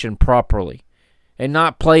position properly and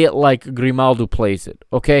not play it like Grimaldo plays it,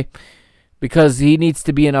 okay? Because he needs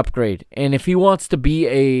to be an upgrade. And if he wants to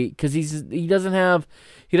be because he doesn't have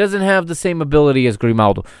the same ability as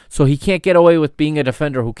Grimaldo, so he can't get away with being a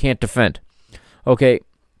defender who can't defend, okay?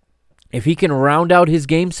 If he can round out his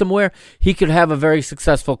game somewhere, he could have a very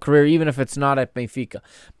successful career, even if it's not at Benfica.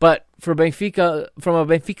 But for Benfica, from a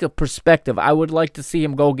Benfica perspective, I would like to see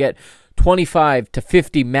him go get 25 to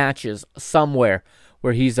 50 matches somewhere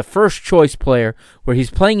where he's a first-choice player, where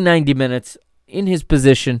he's playing 90 minutes in his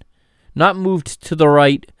position, not moved to the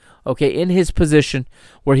right, okay, in his position,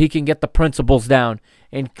 where he can get the principles down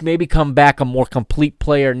and maybe come back a more complete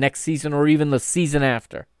player next season or even the season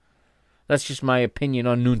after. That's just my opinion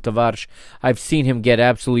on Nuno Tavares. I've seen him get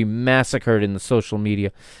absolutely massacred in the social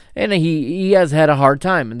media, and he has had a hard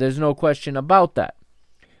time, and there's no question about that.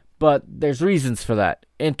 but there's reasons for that.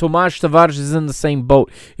 And Tomáš Tavares is in the same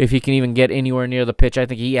boat. If he can even get anywhere near the pitch, I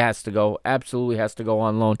think he has to go. Absolutely has to go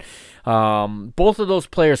on loan. Both of those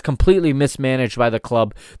players completely mismanaged by the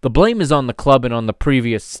club. The blame is on the club and on the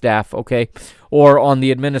previous staff, okay? Or on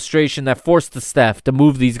the administration that forced the staff to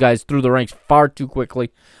move these guys through the ranks far too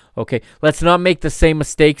quickly. Okay, let's not make the same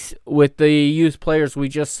mistakes with the youth players we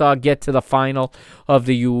just saw get to the final of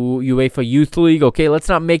the UEFA Youth League. Okay, let's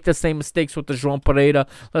not make the same mistakes with the João Pereira.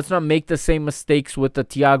 Let's not make the same mistakes with the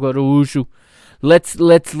Tiago Araújo. Let's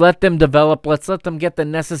let them develop. Let's let them get the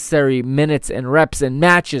necessary minutes and reps and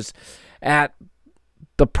matches at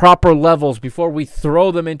the proper levels before we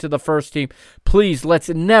throw them into the first team. Please, let's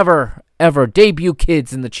never, ever debut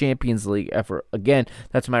kids in the Champions League ever again.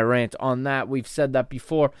 That's my rant on that. We've said that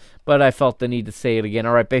before, but I felt the need to say it again.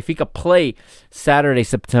 All right, Benfica play Saturday,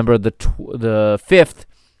 September the 5th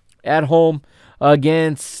at home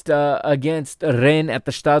against Rennes at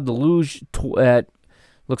the Stade de Luge.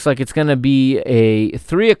 Looks like it's going to be a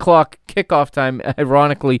 3 o'clock kickoff time,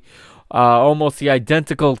 ironically. Almost the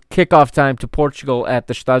identical kickoff time to Portugal at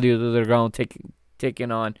the Stadio do Dragão,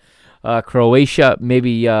 taking on Croatia.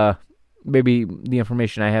 Maybe the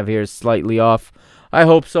information I have here is slightly off. I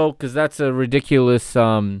hope so, because that's a ridiculous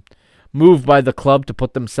move by the club to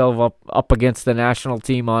put themselves up against the national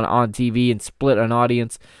team on TV and split an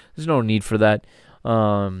audience. There's no need for that.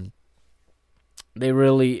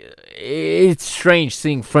 It's strange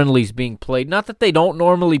seeing friendlies being played. Not that they don't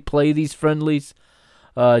normally play these friendlies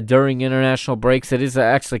during international breaks. It is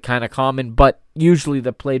actually kind of common, but usually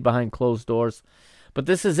they're played behind closed doors. But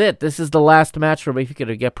this is it. This is the last match for Benfica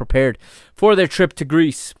to get prepared for their trip to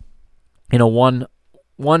Greece in a one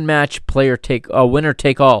match winner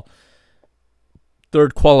take all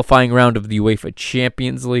third qualifying round of the UEFA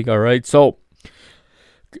Champions League. All right, so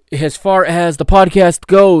as far as the podcast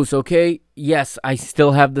goes, okay, yes, I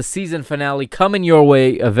still have the season finale coming your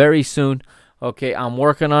way very soon. Okay, I'm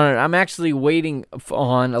working on it. I'm actually waiting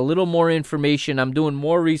on a little more information. I'm doing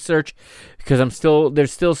more research because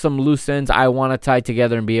there's still some loose ends I want to tie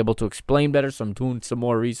together and be able to explain better, so I'm doing some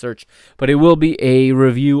more research. But it will be a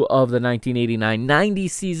review of the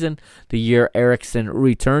 1989-90 season, the year Eriksson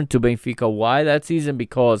returned to Benfica. Why that season?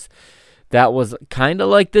 Because that was kind of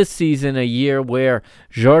like this season, a year where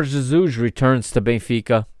Jorge Jesus returns to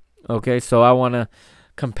Benfica. Okay, so I want to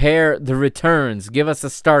compare the returns, give us a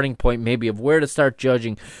starting point maybe of where to start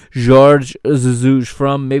judging Jorge Jesus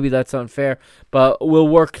from. Maybe that's unfair, but we'll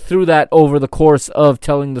work through that over the course of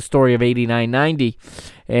telling the story of 89-90.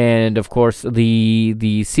 And, of course,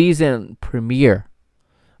 the season premiere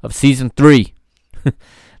of Season 3.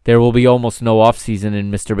 There will be almost no off-season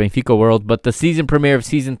in Mr. Benfica world, but the season premiere of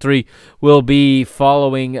Season 3 will be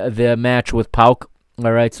following the match with PAOK.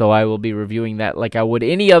 All right, so I will be reviewing that like I would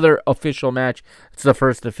any other official match. It's the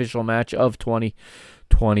first official match of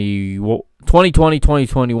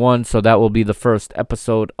 2020-2021, so that will be the first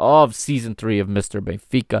episode of Season 3 of Mr.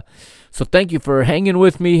 Benfica. So thank you for hanging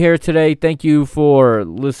with me here today. Thank you for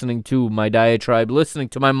listening to my diatribe, listening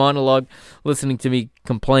to my monologue, listening to me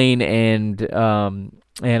complain and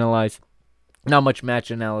analyze. Not much match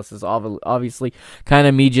analysis, obviously. Kind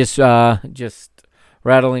of me just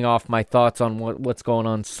rattling off my thoughts on what's going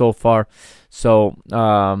on so far. So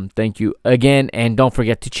thank you again, and don't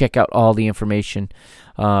forget to check out all the information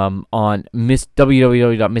on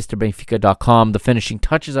www.mrbenfica.com. The finishing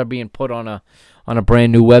touches are being put on a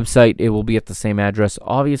brand new website. It will be at the same address,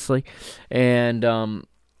 obviously, and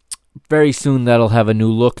very soon that'll have a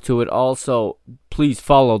new look to it. Also, please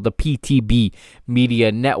follow the PTB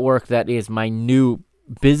Media Network. That is my new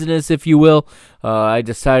business, if you will. I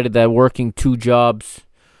decided that working 2 jobs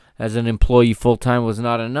as an employee full-time was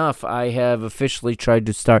not enough. I have officially tried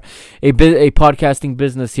to start a podcasting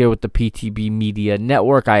business here with the PTB Media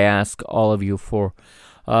Network. I ask all of you for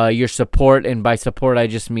your support, and by support I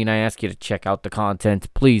just mean I ask you to check out the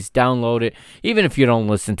content. Please download it. Even if you don't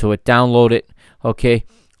listen to it, download it, okay?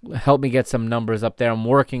 Help me get some numbers up there. I'm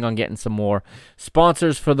working on getting some more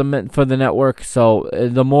sponsors for the network. So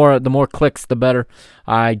the more clicks, the better.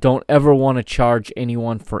 I don't ever want to charge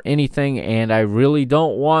anyone for anything, and I really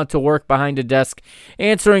don't want to work behind a desk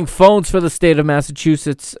answering phones for the state of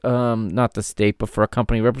Massachusetts. Not the state, but for a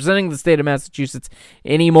company representing the state of Massachusetts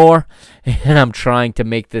anymore. And I'm trying to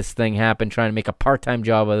make this thing happen, trying to make a part-time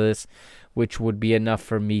job of this, which would be enough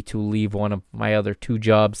for me to leave one of my other 2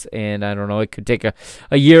 jobs. And I don't know, it could take a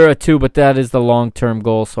year or 2, but that is the long-term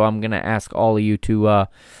goal. So I'm going to ask all of you to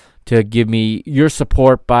give me your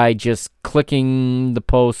support by just clicking the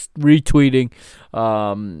post, retweeting,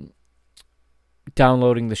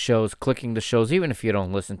 downloading the shows, clicking the shows, even if you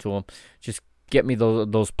don't listen to them. Just get me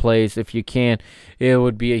those plays if you can. It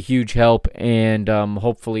would be a huge help, and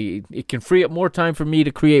hopefully it can free up more time for me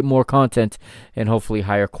to create more content and hopefully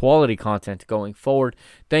higher quality content going forward.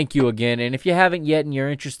 Thank you again, and if you haven't yet and you're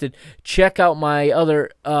interested, check out my other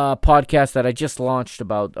podcast that I just launched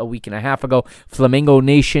about a week and a half ago, Flamengo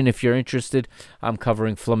Nation. If you're interested, I'm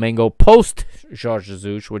covering Flamengo post Jorge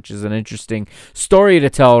Jesus, which is an interesting story to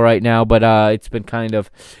tell right now, but it's been kind of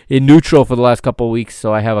in neutral for the last couple of weeks,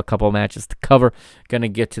 so I have a couple matches to cover. Gonna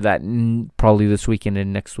get to that probably this weekend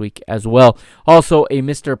and next week as well. Also, a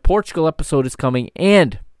Mr. Portugal episode is coming,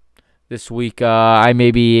 and this week I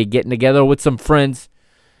may be getting together with some friends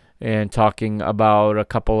and talking about a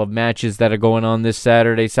couple of matches that are going on this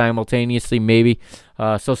Saturday simultaneously, maybe.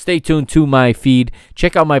 So stay tuned to my feed.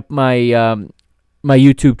 Check out my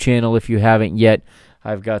YouTube channel if you haven't yet.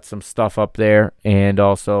 I've got some stuff up there, and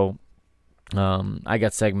also I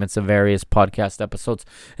got segments of various podcast episodes,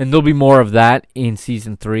 and there'll be more of that in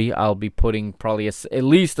Season 3. I'll be putting probably at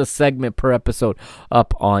least a segment per episode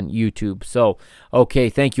up on YouTube. So, okay,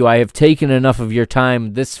 thank you. I have taken enough of your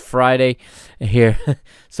time this Friday here.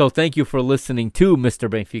 So thank you for listening to Mr.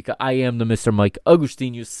 Benfica. I am the Mr. Mike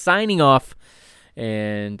Agostinho signing off,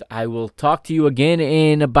 and I will talk to you again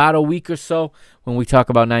in about a week or so when we talk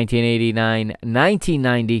about 1989,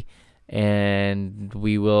 1990, and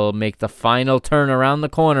we will make the final turn around the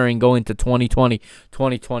corner and go into 2020,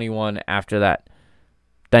 2021 after that.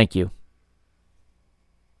 Thank you.